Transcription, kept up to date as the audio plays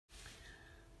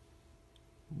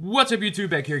What's up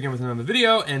YouTube, back here again with another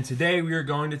video, and today we are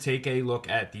going to take a look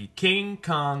at the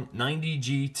Kingkong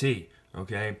 90Gt,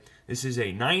 okay? This is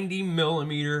a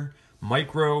 90mm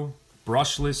micro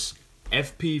brushless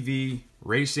FPV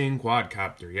racing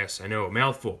quadcopter. Yes, I know, a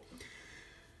mouthful.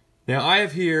 Now I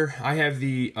have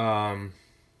the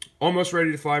almost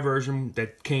ready to fly version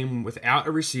that came without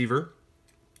a receiver.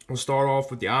 We'll start off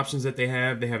with the options that they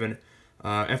have. They have an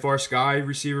FR Sky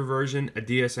receiver version, a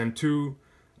DSM-2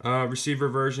 receiver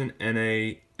version, and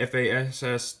a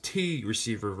FASST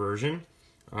receiver version.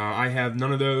 I have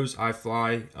none of those. I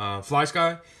fly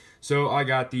Sky, so I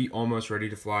got the almost ready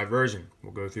to fly version.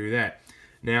 We'll go through that.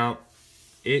 Now,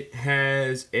 it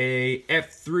has a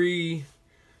F3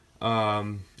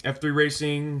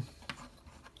 Racing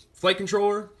flight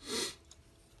controller,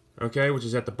 okay, which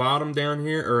is at the bottom down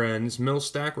here, or in this middle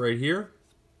stack right here.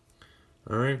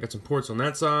 All right, got some ports on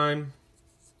that side.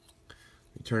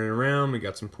 Turn it around, we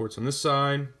got some ports on this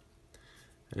side,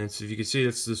 and it's, if you can see,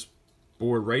 it's this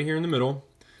board right here in the middle.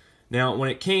 Now when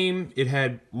it came, it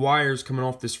had wires coming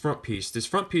off this front piece. This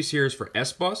front piece here is for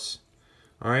S-Bus,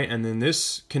 alright, and then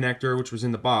this connector, which was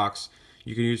in the box,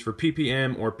 you can use for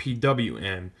PPM or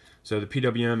PWM. So the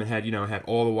PWM, it had, it had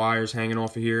all the wires hanging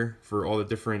off of here for all the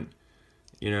different,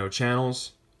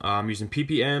 channels. I'm using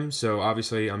PPM, so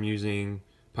obviously I'm using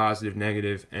positive,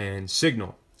 negative, and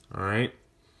signal, alright.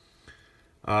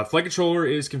 Flight controller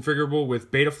is configurable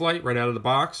with Betaflight right out of the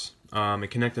box.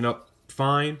 It connected up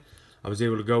fine. I was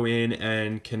able to go in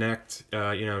and connect,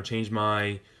 change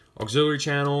my auxiliary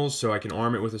channels so I can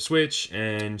arm it with a switch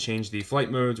and change the flight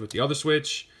modes with the other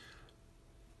switch.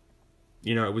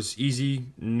 It was easy,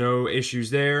 no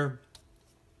issues there.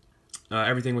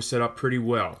 Everything was set up pretty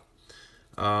well.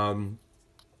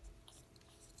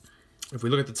 If we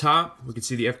look at the top, we can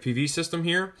see the FPV system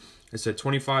here. It's a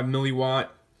 25 milliwatt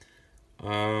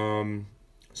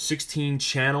 16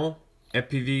 channel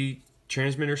FPV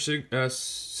transmitter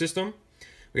system.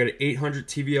 We got an 800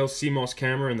 TVL CMOS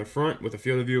camera in the front with a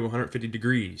field of view of 150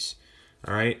 degrees.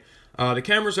 All right, the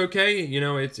camera's okay.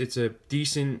 It's a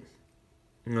decent,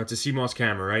 it's a CMOS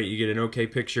camera, right? You get an okay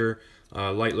picture.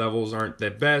 Light levels aren't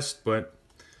the best, but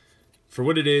for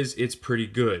what it is, it's pretty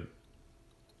good.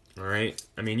 All right,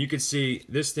 I mean, you can see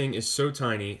this thing is so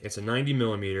tiny. It's a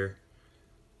 90mm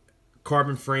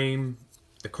carbon frame.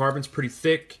 The carbon's pretty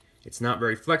thick. It's not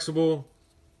very flexible.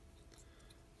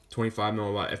 25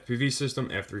 milliwatt FPV system,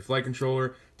 F3 flight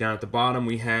controller. Down at the bottom,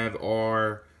 we have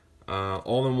our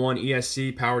all-in-one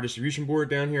ESC power distribution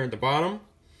board down here at the bottom.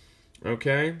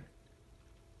 Okay.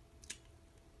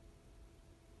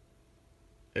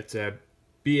 It's a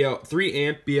 3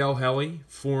 amp BL Heli,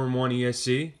 4-in-1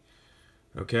 ESC.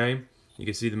 Okay. You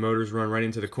can see the motors run right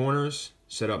into the corners.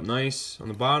 Set up nice on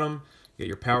the bottom. You get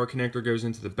your power connector goes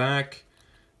into the back.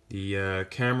 The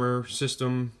camera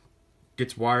system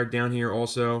gets wired down here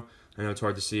also. I know it's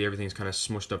hard to see, everything's kind of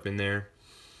smushed up in there.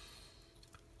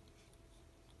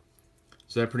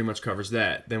 So that pretty much covers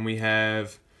that. Then we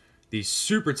have the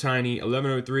super tiny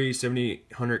 1103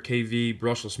 7800 kV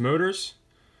brushless motors.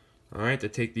 Alright,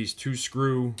 that take these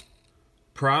 2-screw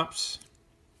props.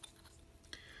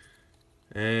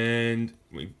 And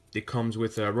it comes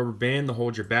with a rubber band to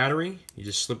hold your battery. You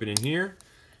just slip it in here.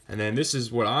 And then this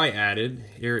is what I added.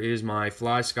 Here is my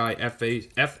FlySky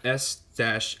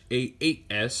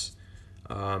FS-88S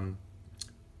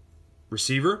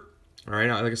receiver. All right,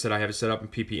 like I said, I have it set up in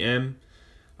PPM.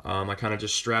 I kind of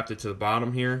just strapped it to the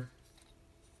bottom here.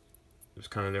 It was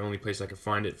kind of the only place I could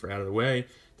find it for out of the way.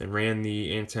 Then ran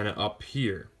the antenna up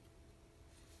here.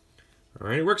 All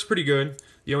right, it works pretty good.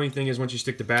 The only thing is once you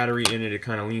stick the battery in it, it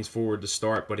kind of leans forward to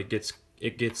start, but it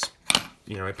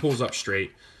pulls up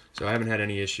straight. So I haven't had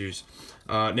any issues.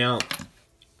 Now,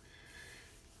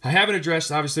 I haven't addressed,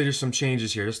 obviously there's some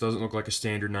changes here. This doesn't look like a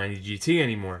standard 90GT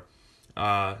anymore.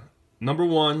 Number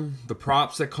one, the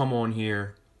props that come on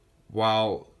here,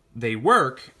 while they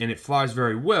work and it flies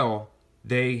very well,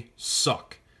 they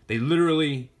suck. They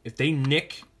literally, if they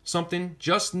nick something,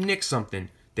 just nick something,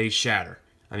 they shatter.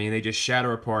 I mean, they just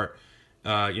shatter apart.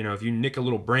 If you nick a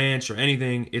little branch or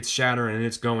anything, it's shattering and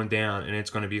it's going down and it's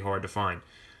going to be hard to find.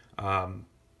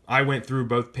 I went through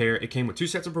both pairs. It came with 2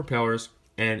 sets of propellers,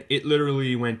 and it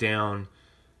literally went down.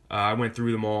 I went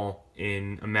through them all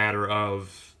in a matter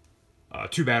of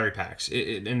 2 battery packs,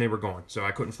 and they were gone. So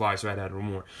I couldn't fly, so I had to add one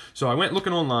more. So I went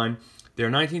looking online.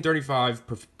 They're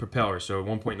 1935 propellers, so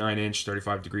 1.9-inch,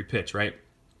 35-degree pitch, right?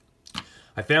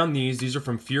 I found these. These are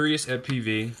from Furious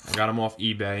FPV. I got them off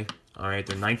eBay. All right,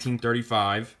 they're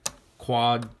 1935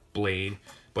 quad blade,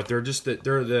 but they're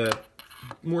the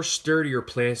more sturdier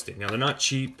plastic. Now they're not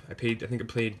cheap. I think I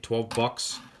paid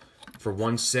 $12 for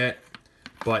one set.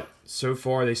 but so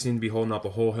far they seem to be holding up a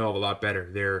whole hell of a lot better.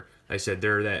 They're, like I said,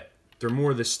 they're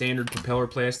more the standard propeller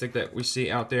plastic that we see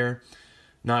out there.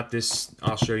 Not this,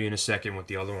 I'll show you in a second what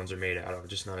the other ones are made out of,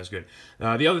 just not as good.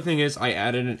 The other thing is I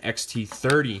added an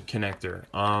XT30 connector.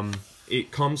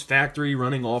 It comes factory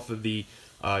running off of the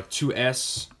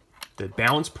 2S, the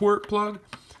balance port plug.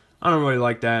 I don't really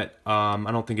like that.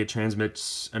 I don't think it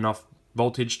transmits enough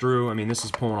voltage through. I mean, this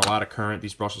is pulling a lot of current,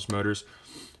 these brushless motors.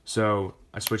 So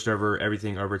I switched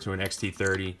everything over to an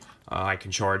XT30. I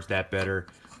can charge that better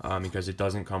because it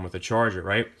doesn't come with a charger,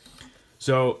 right?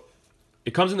 So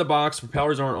it comes in the box,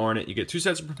 propellers aren't on it. You get 2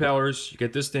 sets of propellers. You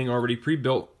get this thing already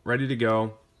pre-built, ready to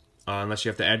go, unless you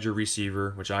have to add your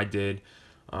receiver, which I did.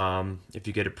 If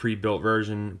you get a pre-built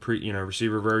version,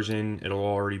 receiver version, it'll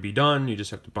already be done. You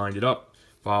just have to bind it up,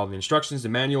 follow the instructions. The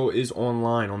manual is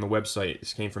online on the website.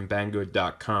 This came from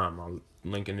banggood.com. I'll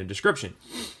link in the description.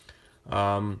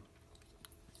 Like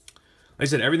I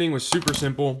said, everything was super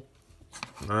simple.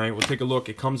 All right, we'll take a look.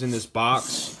 It comes in this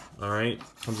box. All right,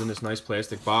 comes in this nice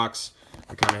plastic box.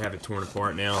 I kind of have it torn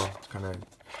apart now. It's kind of,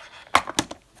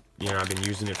 I've been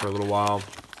using it for a little while.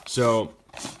 So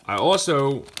I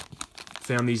also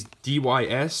found these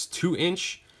DYS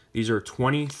 2-inch. These are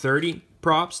 20-30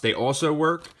 props. They also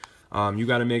work. You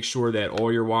got to make sure that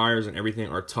all your wires and everything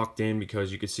are tucked in,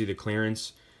 because you can see the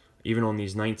clearance. Even on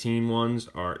these 19 ones,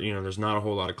 there's not a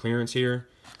whole lot of clearance here.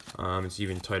 It's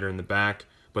even tighter in the back,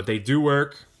 but they do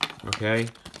work. Okay,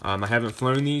 I haven't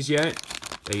flown these yet.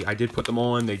 I did put them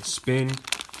on. They spin.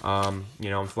 I'm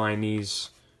flying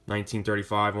these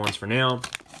 1935 ones for now.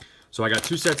 So I got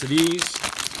 2 sets of these,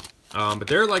 but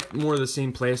they're like more of the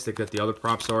same plastic that the other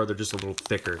props are. They're just a little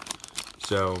thicker.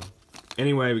 So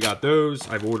anyway, we got those.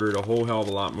 I've ordered a whole hell of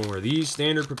a lot more of these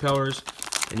standard propellers,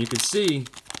 and you can see.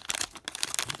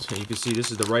 So you can see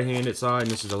this is the right-handed side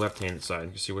and this is the left-handed side. You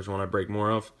can see which one I break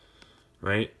more of,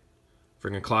 right?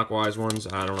 Freaking clockwise ones.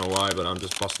 I don't know why, but I'm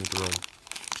just busting through them.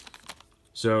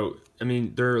 So, I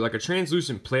mean, they're like a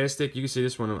translucent plastic. You can see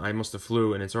this one I must have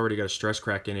flew, and it's already got a stress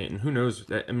crack in it. And who knows?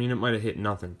 I mean, it might have hit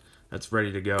nothing. That's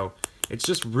ready to go. It's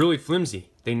just really flimsy.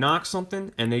 They knock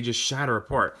something, and they just shatter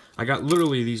apart. I got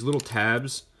literally these little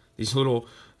tabs. These little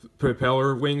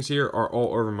propeller wings here are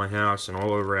all over my house and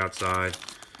all over outside.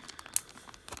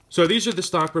 So these are the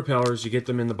stock propellers. You get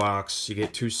them in the box. You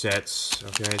get 2 sets.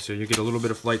 Okay, so you get a little bit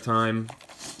of flight time.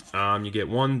 You get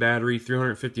 1 battery,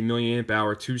 350 milliamp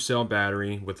hour, 2-cell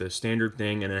battery with a standard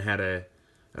thing, and it had a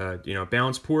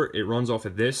balance port. It runs off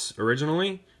of this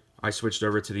originally. I switched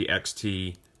over to the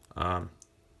XT30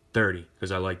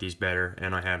 because I like these better,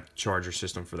 and I have a charger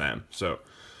system for them. So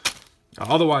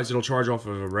otherwise, it'll charge off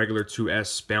of a regular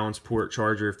 2S balance port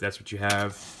charger if that's what you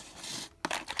have.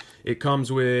 It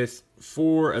comes with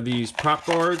 4 of these prop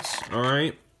guards,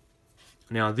 alright?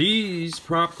 Now these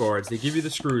prop guards, they give you the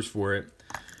screws for it.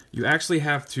 You actually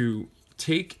have to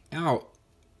take out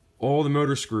all the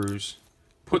motor screws,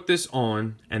 put this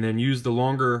on, and then use the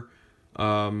longer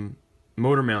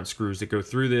motor mount screws that go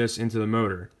through this into the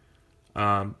motor.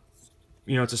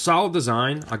 It's a solid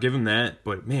design, I'll give them that,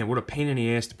 but man, what a pain in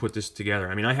the ass to put this together.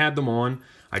 I mean, I had them on,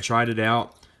 I tried it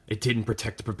out. It didn't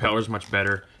protect the propellers much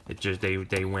better. It just, they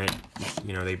went,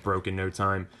 they broke in no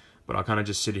time. But I'll kind of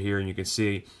just sit here and you can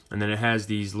see. And then it has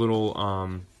these little,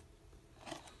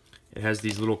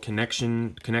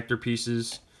 connector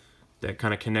pieces that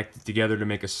kind of connect it together to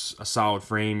make a solid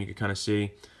frame. You can kind of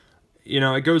see.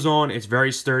 It goes on. It's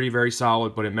very sturdy, very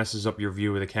solid, but it messes up your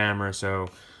view of the camera. So,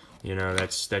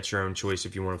 that's your own choice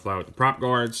if you want to fly with the prop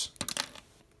guards.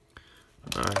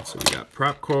 All right, so we got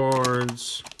prop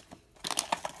guards.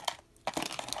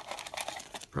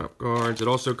 Prop guards. It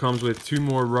also comes with 2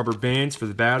 more rubber bands for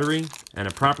the battery and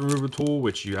a prop removal tool,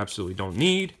 which you absolutely don't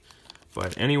need.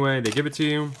 But anyway, they give it to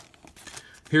you.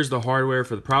 Here's the hardware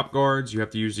for the prop guards. You have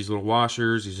to use these little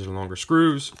washers. These are the longer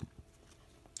screws.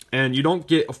 And you don't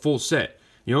get a full set.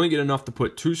 You only get enough to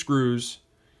put 2 screws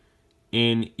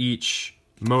in each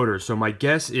motor. So my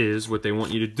guess is what they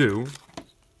want you to do,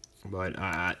 but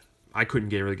I couldn't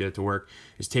really get it to work,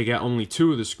 is take out only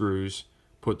 2 of the screws,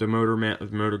 put the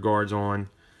motor guards on,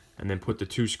 and then put the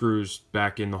 2 screws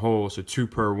back in the hole, so 2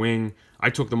 per wing.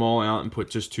 I took them all out and put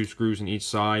just 2 screws in each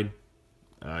side.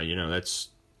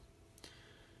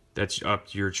 That's up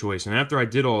to your choice. And after I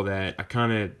did all that,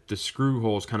 the screw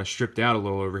holes kind of stripped out a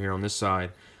little over here on this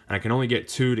side, and I can only get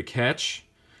 2 to catch,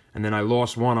 and then I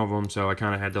lost one of them, so I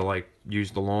kind of had to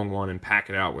use the long one and pack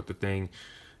it out with the thing.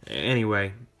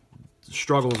 Anyway,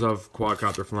 struggles of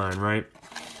quadcopter flying, right?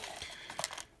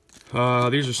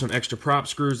 These are some extra prop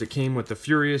screws that came with the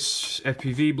Furious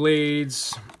FPV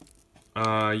blades.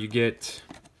 You get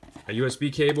a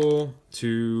USB cable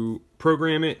to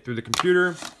program it through the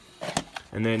computer.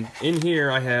 And then in here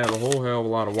I have a whole hell of a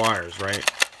lot of wires, right?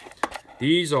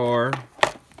 These are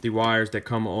the wires that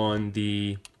come on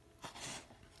the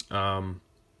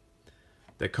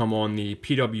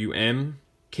PWM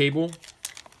cable.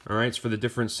 All right, it's for the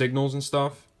different signals and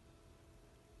stuff.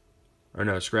 Or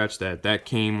no, scratch that. That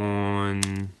came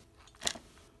on.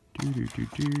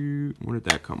 What did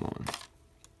that come on?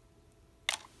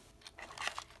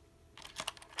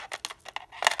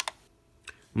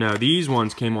 No, these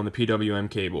ones came on the PWM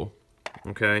cable.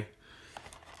 Okay,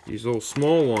 these little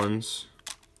small ones.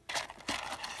 I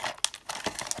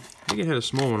think it had a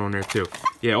small one on there too.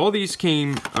 Yeah, all these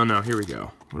came. Oh no, here we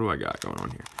go. What do I got going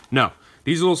on here? No,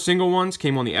 these little single ones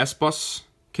came on the S-bus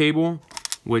cable,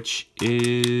 which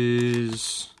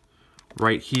is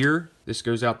right here. This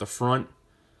goes out the front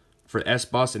for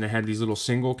S-bus, and it had these little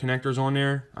single connectors on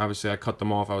there. Obviously, I cut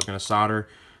them off. I was going to solder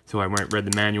until I read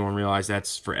the manual and realized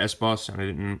that's for S-bus, and I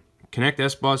didn't connect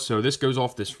S-bus. So this goes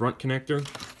off this front connector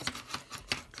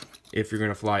if you're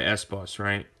going to fly S-bus,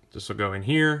 right? This will go in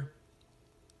here,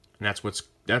 and that's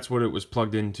what it was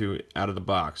plugged into out of the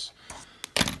box.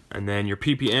 And then your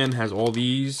PPM has all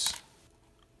these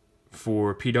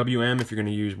for PWM if you're going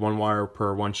to use one wire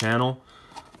per one channel.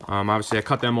 Obviously, I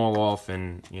cut them all off,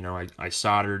 and you know I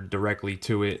soldered directly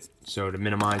to it, so to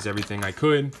minimize everything I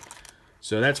could.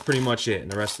 So that's pretty much it,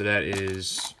 and the rest of that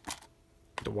is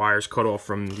the wires cut off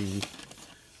from the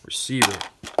receiver.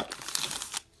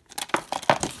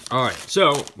 All right,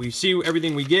 so we see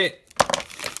everything we get.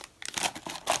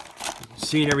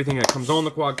 Seeing everything that comes on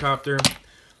the quadcopter.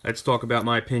 Let's talk about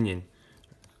my opinion.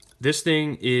 This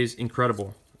thing is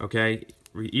incredible, okay?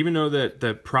 Even though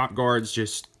the prop guards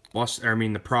just bust, I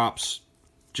mean the props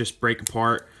just break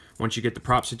apart once you get the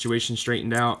prop situation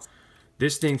straightened out,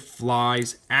 this thing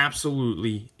flies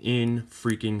absolutely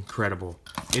incredible.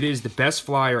 It is the best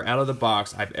flyer out of the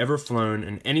box I've ever flown,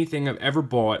 and anything I've ever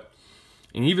bought,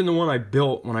 and even the one I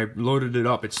built when I loaded it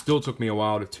up, it still took me a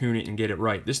while to tune it and get it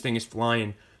right. This thing is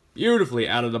flying beautifully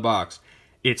out of the box.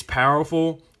 It's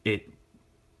powerful. It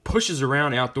pushes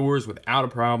around outdoors without a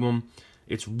problem.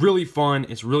 It's really fun.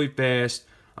 It's really fast.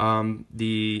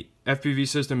 The FPV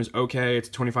system is okay. It's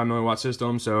a 25 milliwatt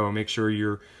system, so make sure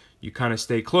you kind of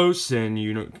stay close and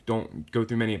you don't go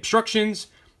through many obstructions,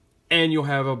 and you'll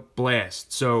have a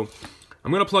blast. So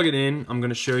I'm gonna plug it in. I'm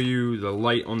gonna show you the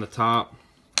light on the top.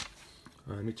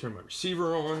 Let me turn my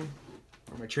receiver on,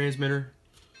 or my transmitter.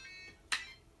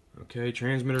 Okay,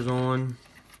 transmitter's on.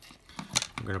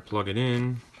 I'm gonna plug it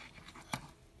in.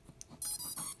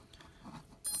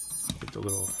 Get the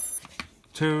little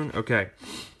tune. Okay,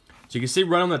 so you can see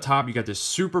right on the top you got this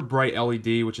super bright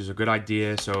LED, which is a good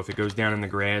idea. So if it goes down in the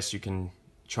grass, you can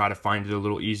try to find it a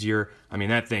little easier. I mean,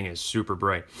 that thing is super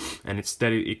bright, and it's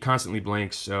steady. It constantly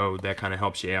blinks, so that kind of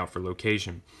helps you out for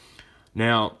location.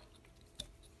 Now,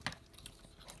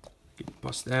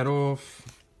 bust that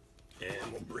off,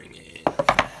 and we'll bring in.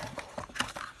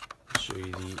 Show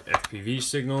you the FPV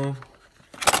signal.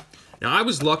 Now, I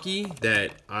was lucky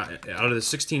that out of the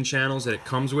 16 channels that it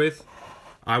comes with,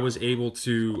 I was able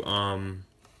to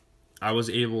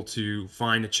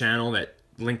find a channel that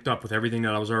linked up with everything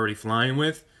that I was already flying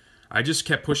with. I just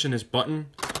kept pushing this button.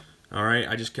 All right,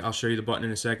 I'll show you the button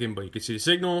in a second, but you can see the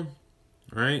signal.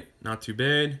 All right, not too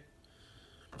bad.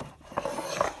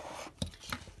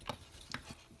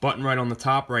 Button right on the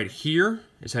top right here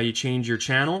is how you change your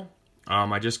channel.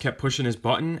 I just kept pushing this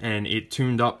button and it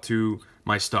tuned up to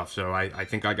my stuff, so I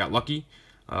think I got lucky.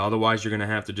 Otherwise, you're going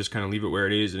to have to just kind of leave it where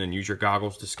it is and then use your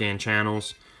goggles to scan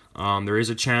channels. There is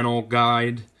a channel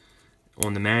guide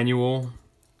on the manual.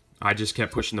 I just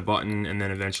kept pushing the button and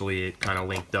then eventually it kind of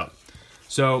linked up.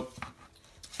 So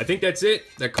I think that's it.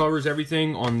 That covers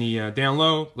everything on the down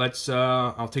low.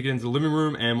 I'll take it into the living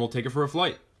room and we'll take it for a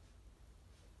flight.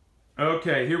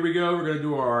 Okay, here we go. We're gonna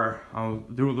do I'll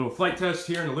do a little flight test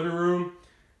here in the living room,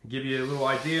 give you a little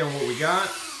idea on what we got.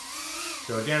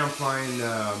 So again, I'm flying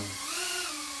the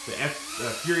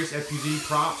Furious FPV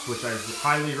props, which I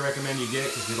highly recommend you get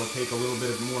because it'll take a little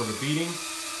bit more of a beating.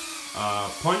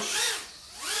 Punch.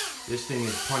 This thing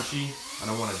is punchy. I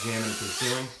don't want to jam it into the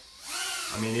ceiling.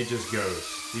 I mean, it just goes.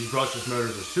 These brushless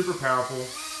motors are super powerful.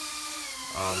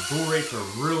 The dual rates are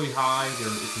really high.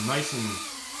 It's nice and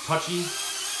touchy.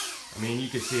 I mean, you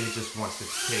can see it just wants to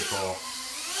take off.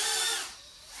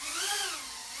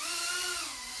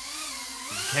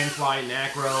 You can fly in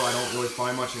acro. I don't really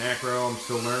fly much in acro. I'm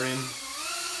still learning.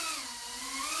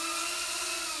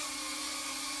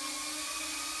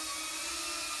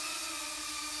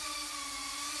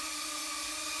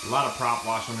 A lot of prop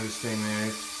wash under this thing, man.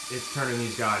 It's turning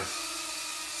these guys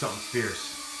something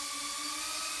fierce.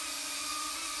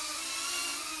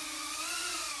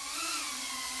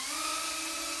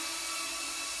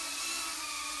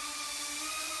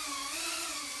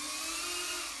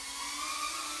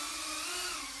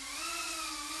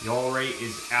 Yaw rate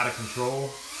is out of control.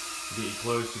 Get you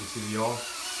close so you can see the yaw.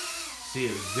 See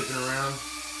it was zipping around.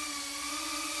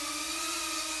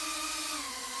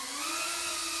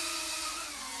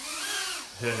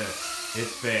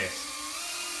 It's fast.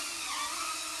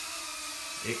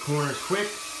 It corners quick.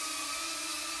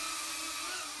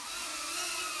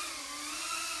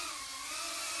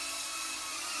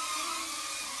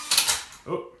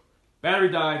 Oh, battery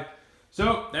died.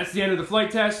 So that's the end of the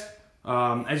flight test.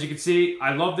 As you can see,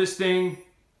 I love this thing.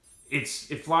 It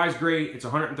flies great. It's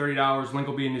 $130. Link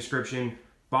will be in the description.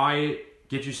 Buy it.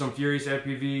 Get you some Furious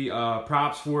FPV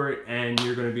props for it, and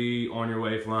you're going to be on your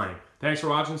way flying. Thanks for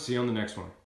watching. See you on the next one.